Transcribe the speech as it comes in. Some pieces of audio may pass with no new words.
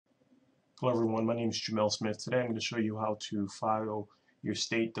Hello everyone, my name is Jamel Smith. Today I'm going to show you how to file your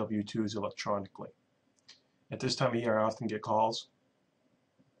state W-2s electronically. At this time of year I often get calls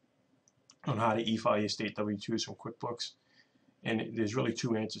on how to e-file your state W-2s from QuickBooks, and there's really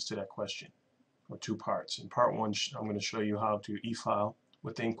two answers to that question, or two parts. In part one I'm going to show you how to e-file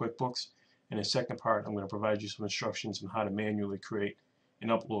within QuickBooks, and in the second part I'm going to provide you some instructions on how to manually create an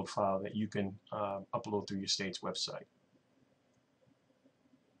upload file that you can upload through your state's website.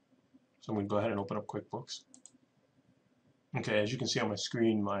 So I'm going to go ahead and open up QuickBooks. Okay, as you can see on my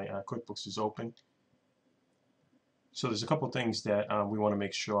screen, my QuickBooks is open. So there's a couple things that we want to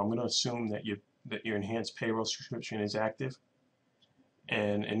make sure. I'm going to assume that your enhanced payroll subscription is active.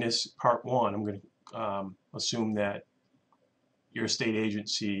 And in this part one, I'm going to assume that your state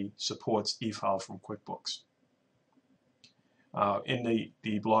agency supports e-file from QuickBooks. In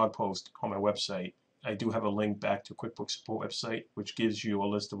the blog post on my website, I do have a link back to QuickBooks support website, which gives you a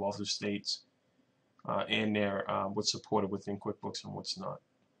list of all the states and their what's supported within QuickBooks and what's not.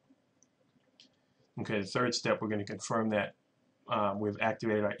 Okay, the third step, we're going to confirm that we've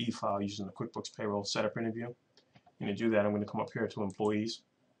activated our e-file using the QuickBooks Payroll Setup interview. I'm going to do that. I'm going to come up here to Employees.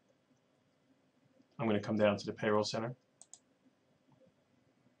 I'm going to come down to the Payroll Center.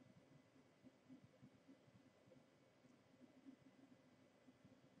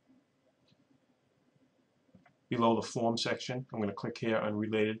 Below the Form section, I'm going to click here on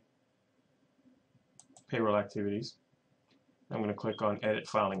Related Payroll Activities. I'm going to click on Edit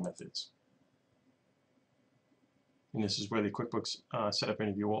Filing Methods. And this is where the QuickBooks Setup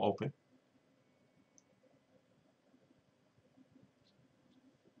interview will open.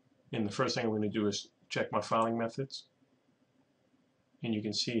 And the first thing I'm going to do is check my filing methods. And you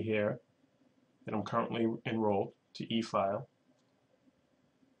can see here that I'm currently enrolled to e-file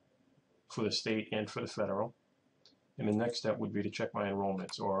for the state and for the federal. And the next step would be to check my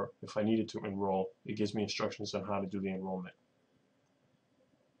enrollments, or if I needed to enroll, it gives me instructions on how to do the enrollment.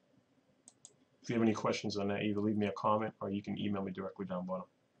 If you have any questions on that, either leave me a comment or you can email me directly down below.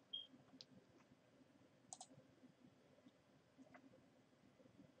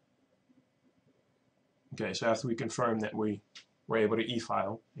 Okay, so after we confirm that we were able to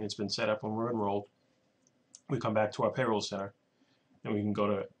e-file and it's been set up and we're enrolled, we come back to our Payroll Center and we can go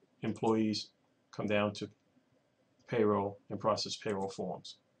to Employees, come down to Payroll, and process payroll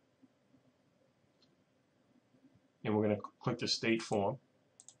forms. And we're going to click the state form.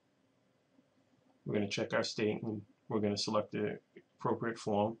 We're going to check our state and we're going to select the appropriate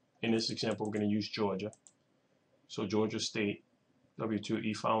form. In this example, we're going to use Georgia. So Georgia State W-2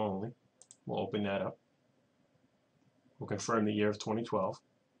 e-file only. We'll open that up. We'll confirm the year of 2012.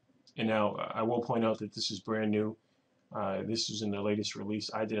 And now I will point out that this is brand new. This is in the latest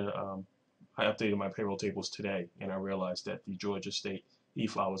release. I updated my payroll tables today, and I realized that the Georgia State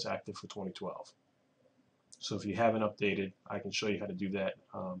e-file was active for 2012. So if you haven't updated, I can show you how to do that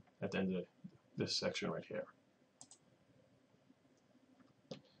at the end of this section right here.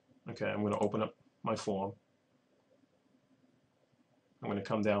 Okay, I'm going to open up my form. I'm going to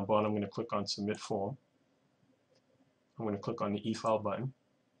come down bottom. I'm going to click on Submit Form. I'm going to click on the e-file button.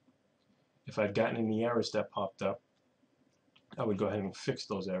 If I've gotten any errors that popped up, I would go ahead and fix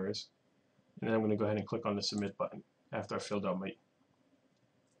those errors. And then I'm going to go ahead and click on the Submit button after I filled out my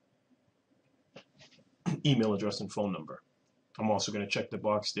email address and phone number. I'm also going to check the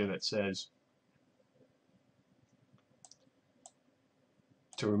box there that says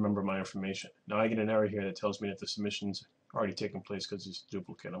to remember my information. Now I get an error here that tells me that the submission's already taken place because it's a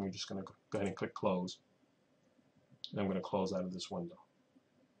duplicate. I'm just going to go ahead and click Close. And I'm going to close out of this window.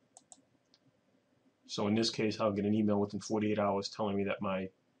 So in this case, I'll get an email within 48 hours telling me that my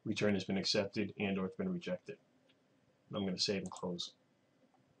return has been accepted and or it's been rejected. And I'm going to save and close.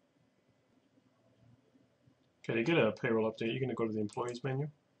 Okay, to get a payroll update, you're going to go to the Employees menu.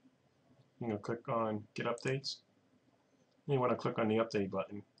 You're going to click on Get Updates. And you want to click on the Update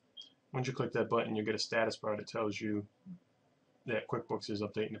button. Once you click that button, you'll get a status bar that tells you that QuickBooks is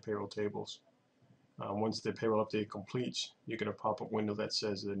updating the payroll tables. Once the payroll update completes, you get a pop-up window that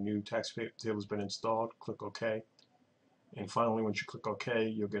says the new tax table has been installed. Click OK. And finally, once you click OK,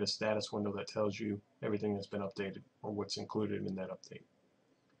 you'll get a status window that tells you everything that's been updated or what's included in that update.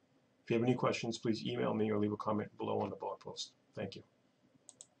 If you have any questions, please email me or leave a comment below on the blog post. Thank you.